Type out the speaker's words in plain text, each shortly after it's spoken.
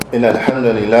إن الحمد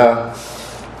لله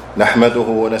نحمده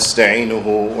ونستعينه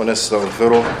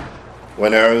ونستغفره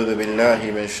ونعوذ بالله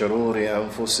من شرور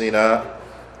أنفسنا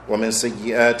ومن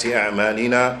سيئات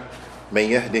أعمالنا من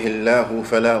يهده الله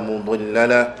فلا مضل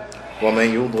له ومن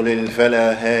يضلل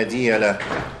فلا هادي له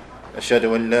أشهد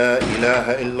أن لا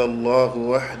إله إلا الله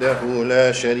وحده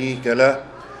لا شريك له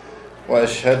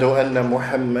وأشهد أن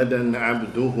محمدا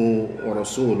عبده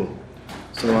ورسوله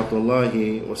صلوات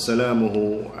الله وسلامه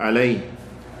عليه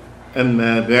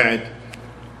أما بعد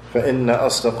فإن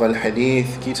أصدق الحديث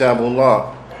كتاب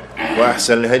الله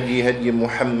وأحسن الهدي هدي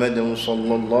محمد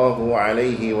صلى الله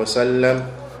عليه وسلم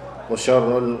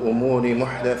وشر الأمور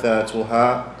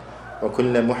محدثاتها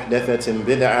وكل محدثة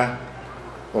بدعة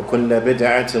وكل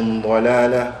بدعة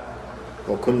ضلالة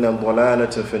وكل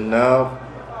ضلالة في النار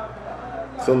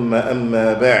ثم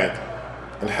أما بعد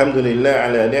الحمد لله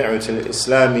على نعمة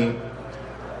الإسلام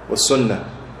والسنة.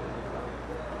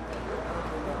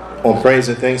 All praise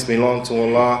and thanks belong to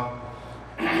Allah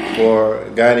for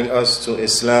guiding us to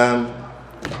Islam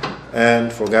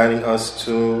and for guiding us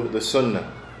to the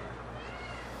Sunnah.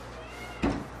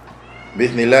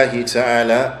 Bithnillahi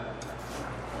ta'ala,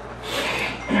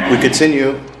 we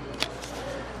continue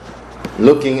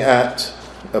looking at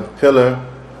a pillar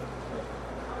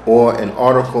or an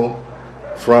article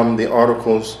from the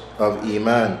articles of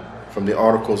Iman, from the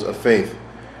articles of faith,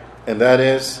 and that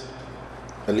is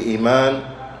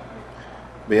Al-Iman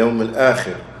بيوم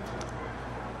الآخر,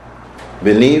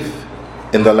 belief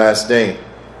in the last day.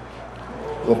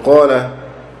 وقال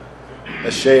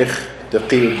الشيخ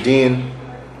تقي الدين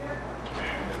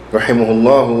رحمه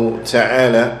الله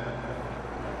تعالى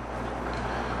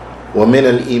ومن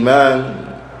الإيمان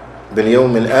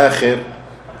باليوم الآخر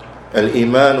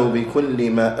الإيمان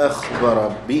بكل ما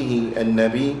أخبر به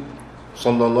النبي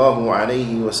صلى الله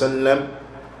عليه وسلم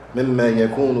مما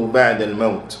يكون بعد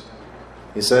الموت.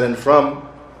 He said, and from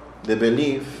the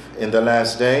belief in the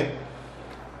last day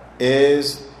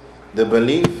is the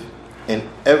belief in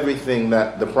everything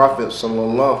that the Prophet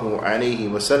sallallahu alaihi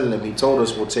wasallam he told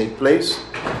us will take place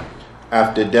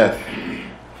after death.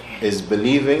 Is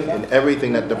believing in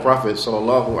everything that the Prophet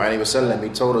sallallahu alaihi wasallam he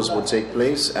told us will take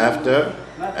place after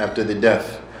the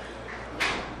death.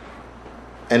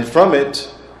 And from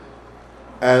it,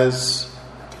 as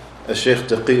Shaykh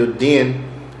Taqiyuddin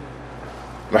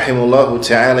rahimahullah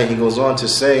ta'ala, he goes on to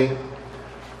say,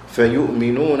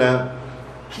 فَيُؤْمِنُونَ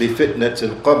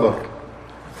بِفِتْنَةِ الْقَبْرِ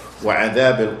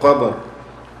وَعَذَابِ الْقَبْرِ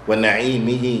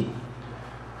وَنَعِيمِهِ.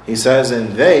 He says,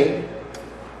 and they,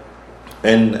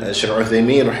 and Shaykh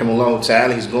Uthaymeen rahimahullah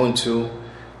ta'ala, he's going to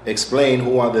explain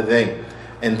who are the they.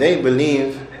 And they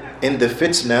believe in the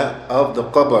fitna of the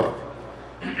qabr,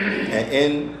 and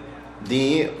in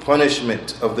the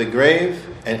punishment of the grave,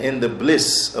 and in the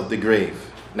bliss of the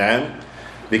grave. Now,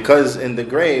 because in the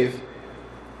grave,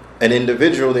 an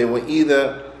individual, they will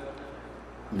either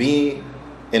be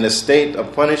in a state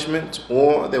of punishment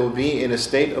or they will be in a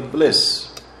state of bliss,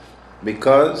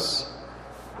 because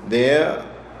there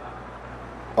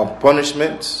are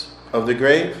punishments of the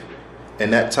grave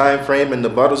in that time frame in the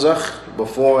barzakh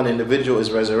before an individual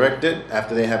is resurrected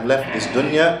after they have left this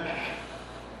dunya,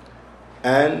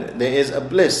 and there is a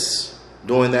bliss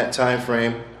during that time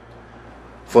frame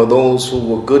for those who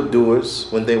were good doers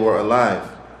when they were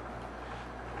alive.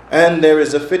 And there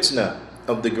is a fitna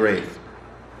of the grave.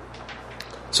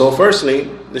 So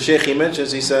firstly, the Shaykh he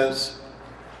mentions, he says,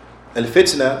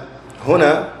 Al-fitna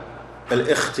huna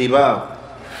al-ikhtibar,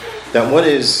 that what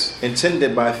is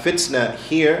intended by fitna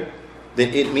here,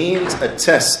 that it means a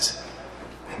test,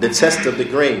 the test of the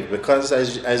grave. Because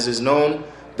as is known,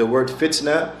 the word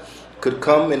fitna could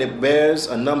come and it bears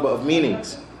a number of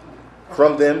meanings.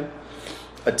 From them,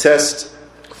 a test,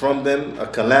 from them, a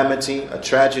calamity, a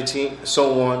tragedy,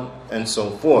 so on and so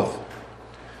forth.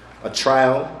 A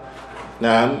trial,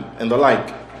 and the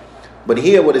like. But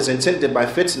here what is intended by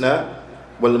fitna,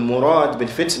 وَالْمُرَادْ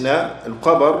بِالْفِتْنَةِ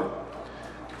الْقَبْرِ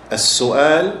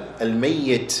السُّؤَالِ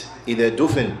الْمَيِّتِ إِذَا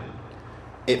دُفِنْ.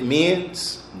 It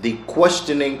means the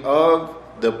questioning of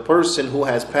the person who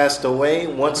has passed away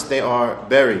once they are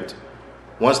buried.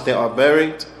 Once they are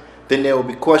buried, then they will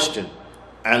be questioned.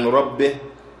 عن ربه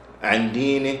عن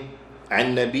دينه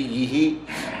عن نبيه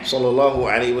صلى الله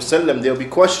عليه وسلم. They'll be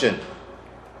questioned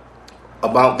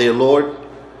about their Lord,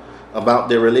 about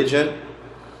their religion,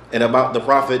 and about the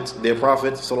Prophet, their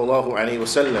Prophet صلى الله عليه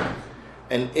وسلم.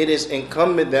 And it is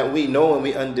incumbent that we know and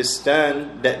we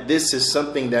understand that this is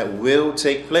something that will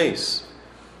take place.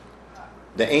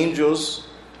 The angels,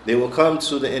 they will come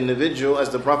to the individual,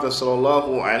 as the Prophet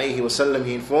sallallahu alaihi wasallam,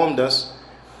 he informed us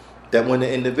that when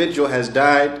the individual has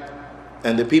died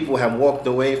and the people have walked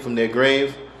away from their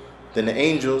grave, then the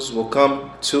angels will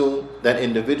come to that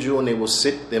individual and they will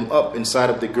sit them up inside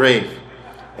of the grave.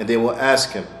 And they will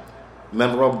ask him,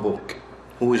 Man Rabbuk,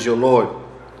 who is your Lord?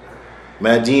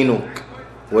 Ma Dinuk,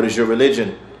 what is your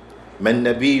religion? Man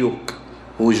Nabiyuk,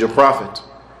 who is your prophet?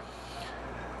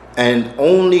 And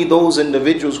only those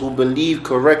individuals who believe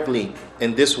correctly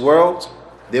in this world,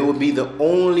 they will be the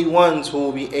only ones who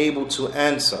will be able to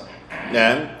answer.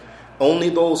 Now, only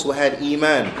those who had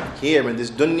Iman here in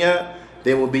this dunya,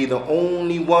 they will be the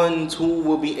only ones who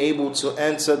will be able to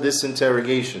answer this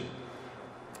interrogation.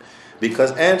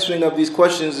 Because answering of these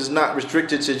questions is not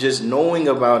restricted to just knowing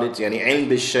about it, yani ilm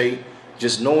bishay,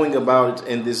 just knowing about it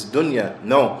in this dunya.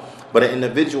 No, but an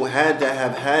individual had to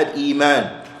have had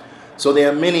Iman. So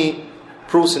there are many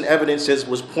proofs and evidences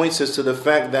which points us to the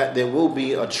fact that there will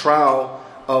be a trial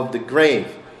of the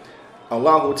grave.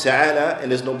 Allah Ta'ala in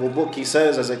His noble book, He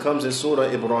says, as it comes in Surah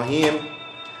Ibrahim,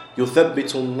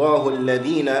 يُثَبِّتُ اللَّهُ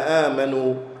الَّذِينَ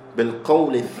آمَنُوا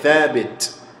بِالْقَوْلِ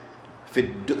الثَّابِتِ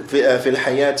في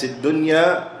الحياة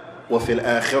الدنيا وفي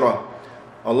الآخرة.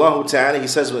 Allah Ta'ala, He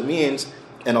says what it means,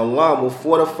 and Allah will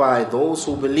fortify those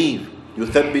who believe.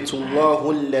 يُثَبِّتُ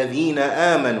اللَّهُ الَّذِينَ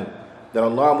آمَنُوا, that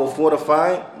Allah will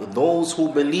fortify those who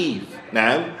believe.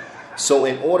 Now, so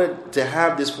in order to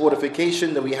have this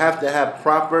fortification, then we have to have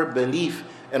proper belief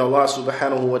in Allah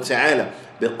subhanahu wa ta'ala.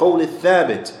 بِقَوْلِ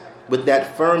الثَّابِتِ, with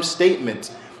that firm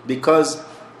statement, because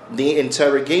the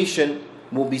interrogation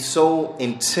will be so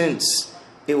intense,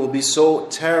 it will be so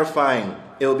terrifying,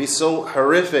 it will be so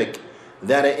horrific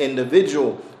that an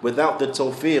individual without the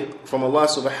tawfiq from Allah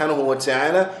subhanahu wa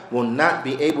ta'ala will not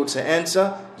be able to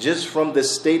answer, just from the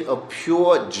state of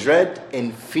pure dread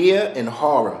and fear and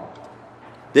horror.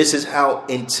 This is how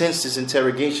intense this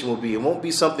interrogation will be. It won't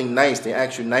be something nice. They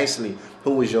ask you nicely,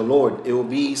 who is your Lord? It will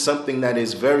be something that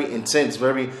is very intense,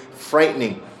 very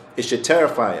frightening. It should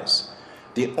terrify us.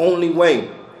 The only way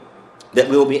that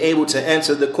we will be able to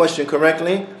answer the question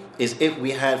correctly is if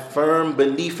we had firm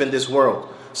belief in this world.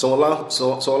 So Allah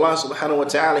subhanahu wa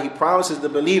ta'ala, He promises the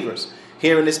believers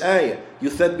here in this ayah,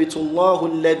 يُثَبِّتُ اللَّهُ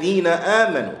الَّذِينَ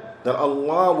آمَنُوا, that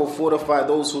Allah will fortify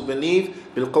those who believe,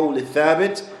 بِالْقَوْلِ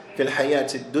الثَّابِتِ فِي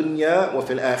الْحَيَاةِ الدُّنْيَا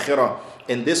وَفِي الْآخِرَةِ,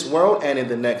 in this world and in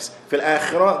the next. فِي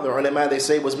الْآخِرَةِ, the ulama, they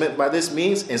say what's meant by this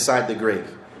means inside the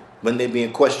grave, when they be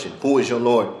in question. Who is your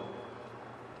Lord?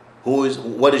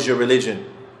 What is your religion?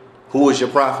 Who is your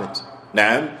prophet?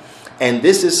 Now, and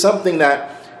this is something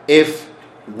that if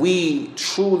we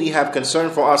truly have concern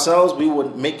for ourselves, we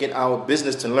would make it our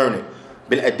business to learn it.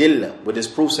 Bil adilla, with its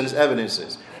proofs and its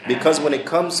evidences. Because when it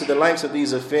comes to the likes of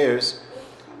these affairs,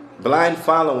 blind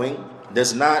following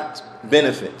does not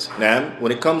benefit. Now,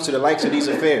 when it comes to the likes of these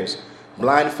affairs,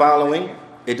 blind following,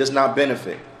 it does not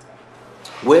benefit.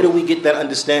 Where do we get that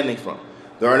understanding from?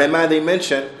 The ulama, they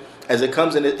mention, as it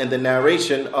comes in the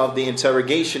narration of the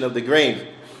interrogation of the grave,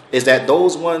 is that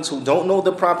those ones who don't know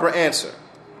the proper answer,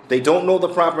 they don't know the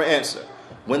proper answer.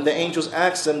 When the angels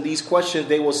ask them these questions,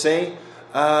 they will say,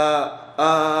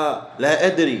 لا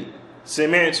أدري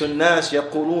سمعت الناس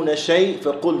يقولون شيء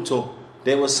فقلته.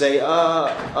 They will say,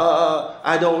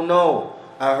 I don't know.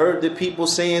 I heard the people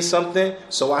saying something,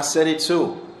 so I said it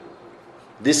too.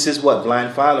 This is what?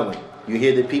 Blind following. You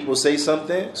hear the people say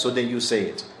something, so then you say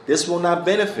it. This will not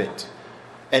benefit.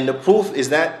 And the proof is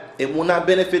that it will not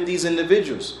benefit these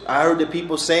individuals. I heard the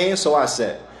people saying, so I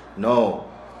said. No.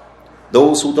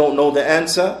 Those who don't know the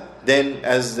answer, then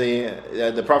as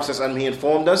the Prophet ﷺ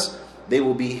informed us, they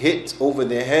will be hit over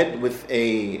their head with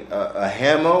a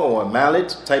hammer or a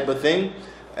mallet type of thing,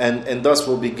 and thus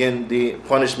will begin the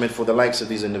punishment for the likes of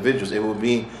these individuals. It will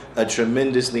be a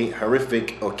tremendously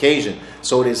horrific occasion.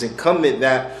 So it is incumbent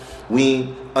that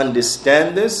we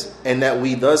understand this, and that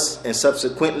we thus and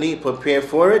subsequently prepare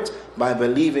for it by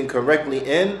believing correctly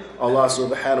in Allah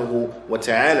subhanahu wa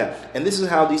ta'ala. And this is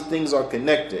how these things are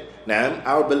connected. Now,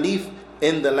 our belief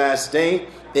in the last day,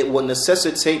 it will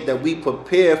necessitate that we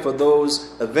prepare for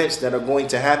those events that are going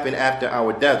to happen after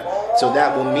our death. So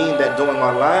that will mean that during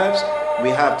our lives,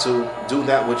 we have to do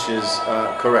that which is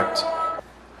correct.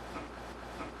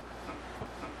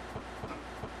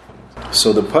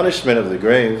 So the punishment of the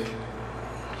grave,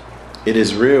 it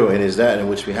is real, and is that in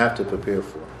which we have to prepare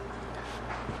for.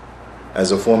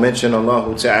 As aforementioned,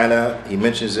 Allah Ta'ala, He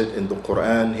mentions it in the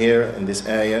Quran here, in this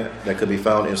ayah that could be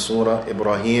found in Surah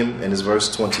Ibrahim, in its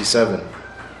verse 27.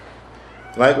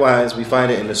 Likewise, we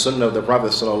find it in the Sunnah of the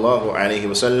Prophet Sallallahu Alaihi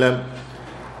Wasallam,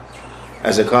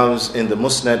 as it comes in the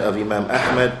Musnad of Imam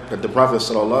Ahmad, that the Prophet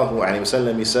Sallallahu Alaihi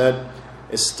Wasallam, he said,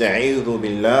 "Ista'idhu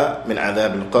billah min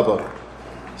adhab al-qabr."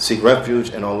 Seek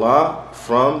refuge in Allah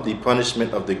from the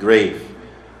punishment of the grave.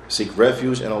 Seek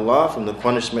refuge in Allah from the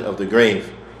punishment of the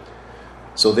grave.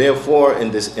 So therefore, in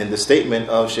the statement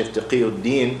of Shaykh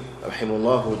Taqiyuddin,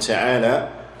 rahimahullah ta'ala,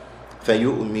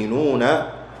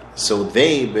 فَيُؤْمِنُونَ, so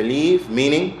they believe,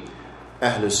 meaning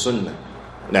Ahlul Sunnah.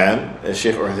 Naam,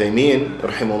 Shaykh Uthaymeen,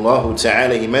 rahimahullah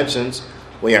ta'ala, he mentions,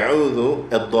 وَيَعُوذُ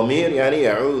الضَّمِيرِ يعني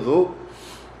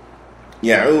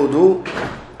يعود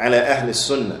على أهل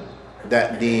السنة,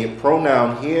 that the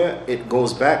pronoun here, it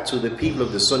goes back to the people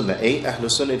of the Sunnah, أهل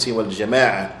السنة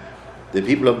والجماعة, the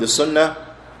people of the Sunnah,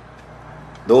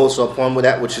 those who are upon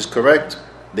that which is correct.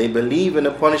 They believe in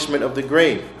the punishment of the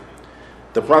grave.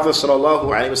 The Prophet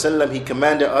ﷺ, he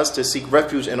commanded us to seek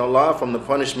refuge in Allah from the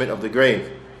punishment of the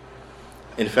grave.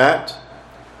 In fact,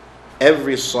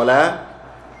 every salah,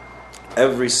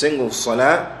 every single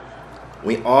salah,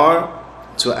 we are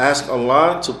to ask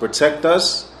Allah to protect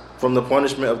us from the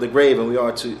punishment of the grave, and we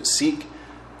are to seek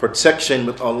protection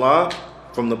with Allah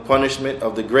from the punishment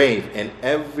of the grave in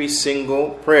every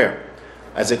single prayer.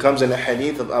 As it comes in the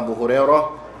hadith of Abu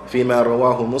Hurairah, فيما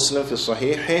رواه مسلم في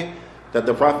الصحيح, that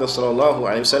the Prophet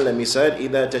ﷺ, he said,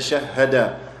 إذا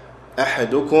تشهد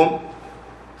أحدكم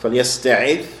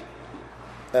فيستعذ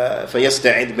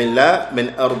بالله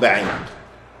من أربعين.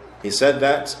 He said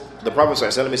that, the Prophet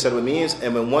ﷺ, he said what it means,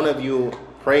 and when one of you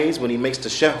prays, when he makes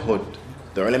tashahhud,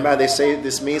 the ulama, they say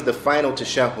this means the final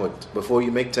tashahhud, before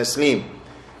you make taslim.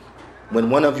 When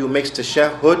one of you makes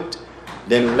tashahhud,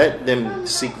 then let them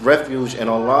seek refuge in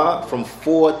Allah from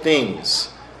 4 things.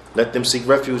 Let them seek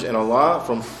refuge in Allah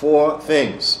from 4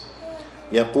 things.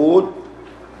 Yaqul,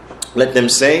 let them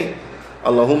say,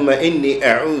 Allahumma inni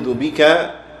a'udhu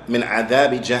bika min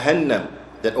adhabi jahannam,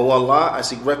 that, O Allah, I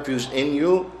seek refuge in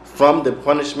you from the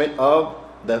punishment of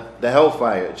the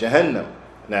hellfire, Jahannam.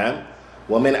 Na'am.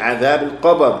 Wa min adhab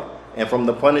al-qabr, and from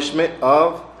the punishment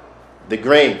of the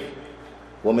grave.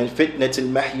 Wa min fitnat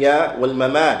al-mahya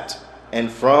wal-mamat, and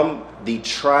from the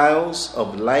trials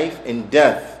of life and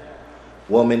death.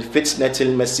 وَمِن فِتْنَةِ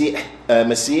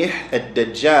الْمَسِيحِ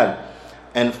الدَّجَّالِ,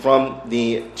 and from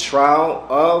the trial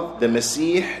of the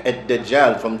Masih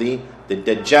ad-Dajjal, from the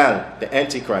Dajjal, the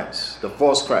Antichrist, the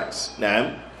false Christ.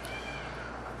 Now,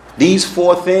 these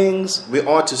 4 things, we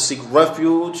are to seek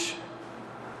refuge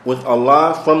with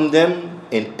Allah from them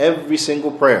in every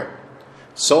single prayer.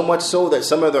 So much so that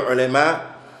some of the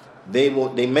ulama, they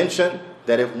mention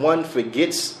that if one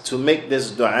forgets to make this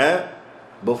dua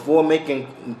before making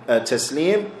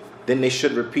taslim, then they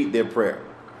should repeat their prayer.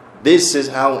 This is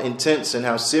how intense and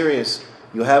how serious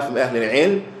you have from Ahlul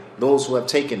Ilm, those who have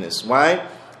taken this. Why?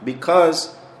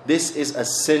 Because this is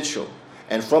essential.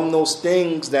 And from those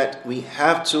things that we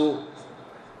have to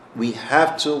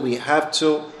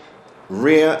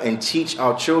rear and teach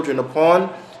our children upon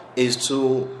is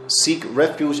to seek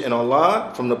refuge in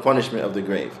Allah from the punishment of the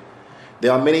grave.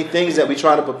 There are many things that we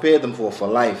try to prepare them for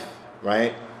life,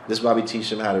 right? This is why we teach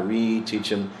them how to read, teach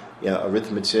them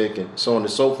arithmetic and so on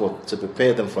and so forth, to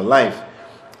prepare them for life.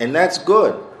 And that's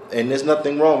good. And there's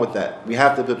nothing wrong with that. We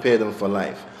have to prepare them for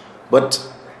life. But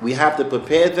we have to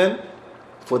prepare them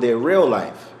for their real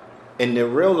life. And their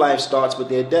real life starts with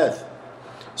their death.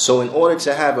 So in order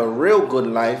to have a real good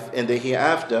life in the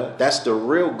hereafter, that's the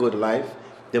real good life,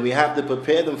 then we have to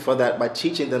prepare them for that by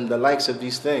teaching them the likes of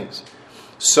these things.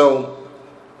 So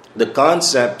the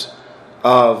concept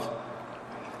of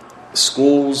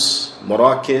schools,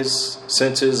 marakis,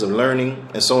 centers of learning,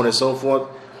 and so on and so forth,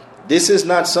 this is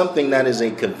not something that is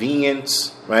a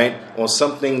convenience, right? Or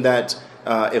something that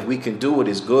if we can do it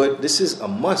is good. This is a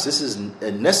must. This is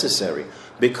necessary.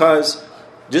 Because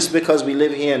just because we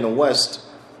live here in the West,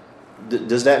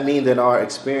 does that mean that our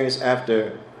experience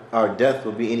after our death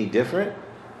will be any different?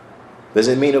 Does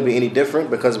it mean it'll be any different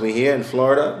because we're here in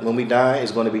Florida? When we die,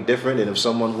 it's going to be different than if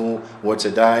someone who were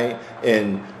to die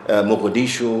in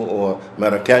Mogadishu or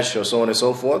Marrakesh or so on and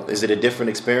so forth. Is it a different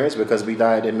experience because we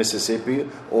died in Mississippi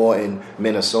or in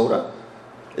Minnesota?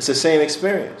 It's the same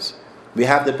experience. We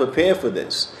have to prepare for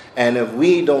this. And if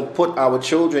we don't put our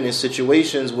children in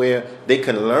situations where they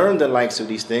can learn the likes of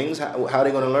these things, how are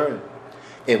they going to learn?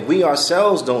 If we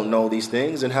ourselves don't know these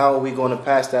things, then how are we going to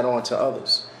pass that on to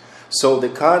others? So the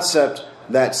concept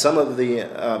that some of the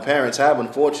parents have,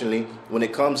 unfortunately, when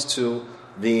it comes to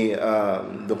the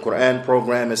Quran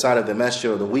program inside of the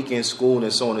masjid or the weekend school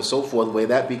and so on and so forth, where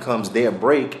that becomes their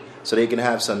break, so they can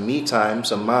have some me time,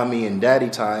 some mommy and daddy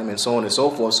time, and so on and so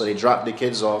forth. So they drop the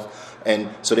kids off, and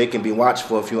so they can be watched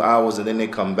for a few hours, and then they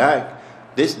come back.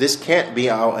 This can't be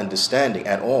our understanding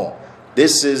at all.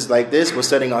 This is like this. We're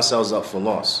setting ourselves up for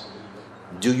loss.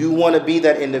 Do you want to be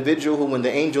that individual who, when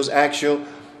the angels ask you,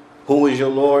 who is your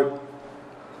Lord?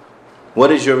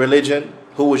 What is your religion?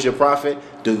 Who is your prophet?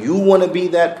 Do you want to be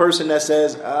that person that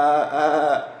says,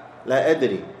 لا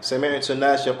أدري سمعت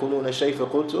الناس يقولون شيء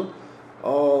فقلت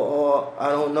I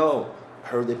don't know. I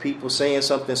heard the people saying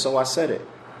something, so I said it.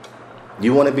 Do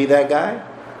you want to be that guy?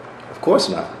 Of course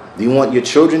not. Do you want your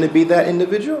children to be that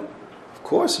individual? Of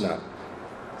course not.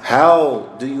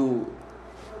 How do you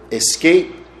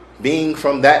escape being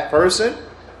from that person?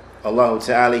 Allah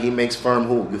Ta'ala, He makes firm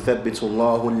who? يُثَبِّتُ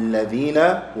اللَّهُ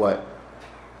الَّذِينَ what?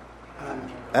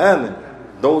 Amen.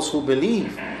 Those who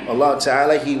believe. Allah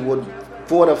Ta'ala, He would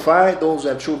fortify those who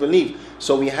have true belief.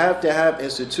 So we have to have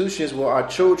institutions where our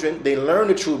children, they learn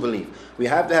the true belief. We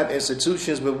have to have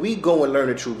institutions where we go and learn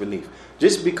the true belief.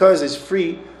 Just because it's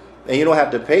free and you don't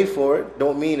have to pay for it,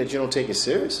 don't mean that you don't take it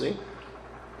seriously.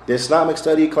 The Islamic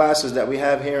study classes that we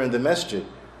have here in the masjid,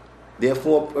 they're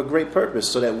for a great purpose,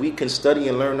 so that we can study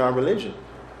and learn our religion.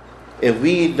 If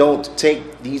we don't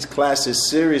take these classes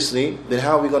seriously, then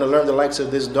how are we going to learn the likes of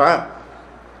this dua?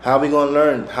 How are we going to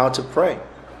learn how to pray?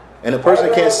 And a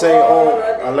person can't say, oh,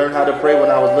 I learned how to pray when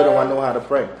I was little, I know how to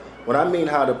pray. When I mean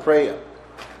how to pray,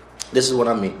 this is what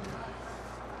I mean.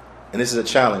 And this is a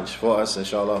challenge for us,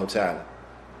 inshallah ta'ala.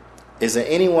 Is there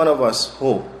any one of us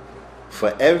who,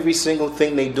 for every single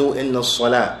thing they do in the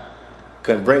salah,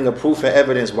 can bring a proof and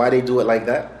evidence why they do it like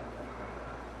that?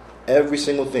 Every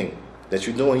single thing that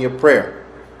you do in your prayer,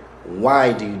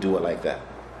 why do you do it like that?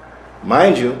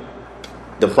 Mind you,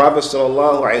 the Prophet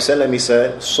ﷺ, he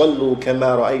said, "Sallu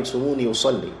kama ra'aytumuni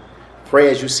usalli." Pray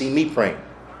as you see me praying.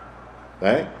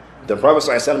 Right? The Prophet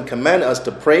ﷺ commanded us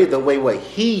to pray the way what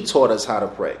he taught us how to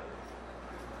pray.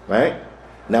 Right?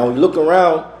 Now when you look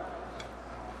around,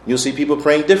 you'll see people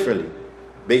praying differently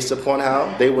based upon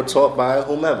how they were taught by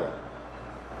whomever.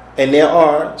 And there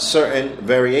are certain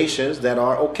variations that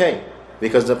are okay.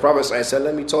 Because the Prophet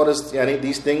ﷺ taught us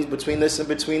these things between this and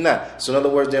between that. So in other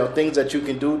words, there are things that you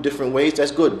can do different ways. That's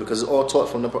good because it's all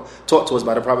taught to us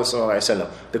by the Prophet ﷺ.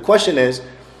 The question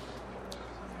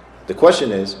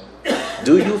is,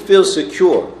 do you feel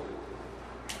secure?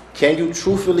 Can you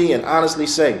truthfully and honestly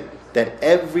say that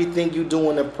everything you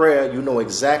do in a prayer, you know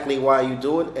exactly why you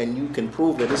do it, and you can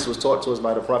prove that this was taught to us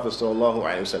by the Prophet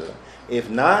ﷺ?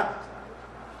 If not,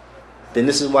 then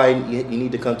this is why you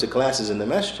need to come to classes in the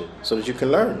masjid, so that you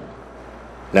can learn.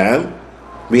 Now,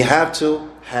 we have to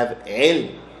have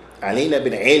ilm. Alayna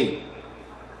bil ilm.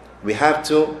 We have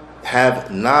to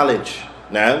have knowledge.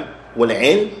 Now, wal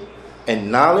ilm, and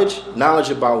knowledge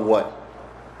about what?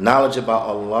 Knowledge about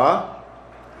Allah,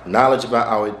 knowledge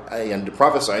about and the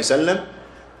Prophet ﷺ,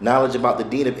 knowledge about the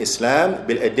deen of Islam,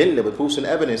 bil adilla, with proofs and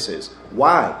evidences.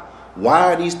 Why?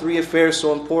 Why are these three affairs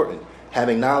so important?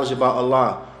 Having knowledge about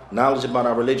Allah, knowledge about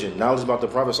our religion, knowledge about the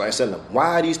Prophet ﷺ.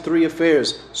 Why are these three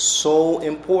affairs so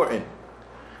important?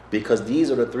 Because these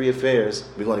are the three affairs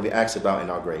we're going to be asked about in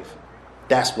our grave.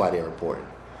 That's why they're important.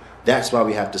 That's why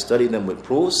we have to study them with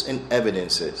proofs and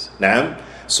evidences. Now,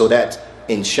 so that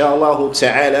inshallah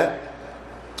ta'ala,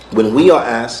 when we are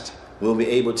asked, we'll be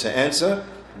able to answer,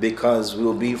 because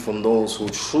we'll be from those who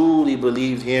truly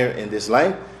believed here in this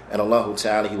life, and Allah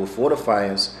ta'ala, He will fortify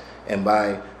us, and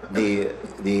by the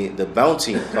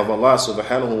bounty of Allah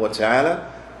subhanahu wa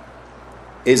ta'ala,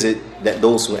 is it that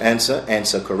those who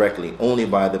answer correctly, only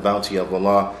by the bounty of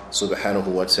Allah subhanahu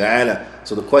wa ta'ala.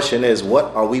 So the question is, what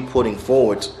are we putting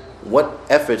forward? What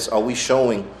efforts are we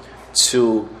showing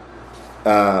to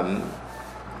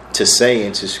say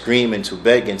and to scream and to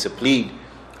beg and to plead,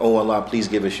 oh Allah, please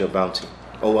give us your bounty.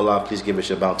 Oh Allah, please give us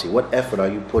your bounty. What effort are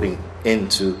you putting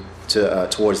into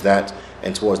towards that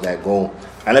and towards that goal?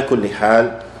 Ala kulli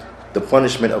hal, the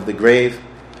punishment of the grave,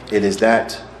 it is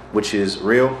that which is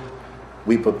real.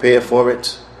 We prepare for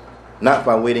it, not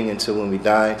by waiting until when we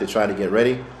die to try to get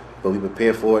ready, but we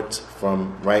prepare for it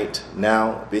from right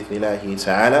now, bi'ithnillahi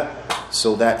ta'ala,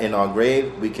 so that in our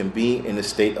grave we can be in a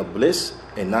state of bliss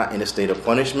and not in a state of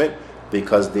punishment,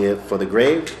 because for the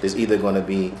grave, there's either going to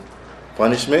be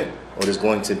punishment or there's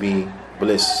going to be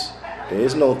bliss. There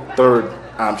is no third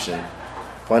option.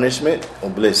 Punishment or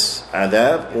bliss,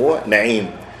 adab or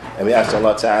na'im. And we ask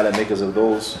Allah Ta'ala, make us of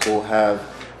those who have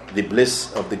the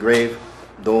bliss of the grave,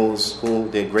 those who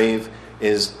their grave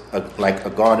is like a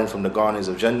garden from the gardens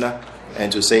of Jannah,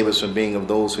 and to save us from being of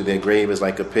those who their grave is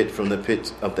like a pit from the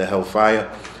pit of the hellfire.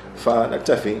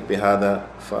 فنكتفي بهذا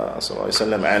فصلى الله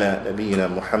وسلم على نبينا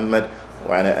محمد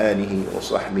وعلى آله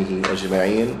وصحبه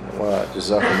أجمعين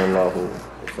وجزاكم الله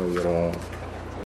خيرا.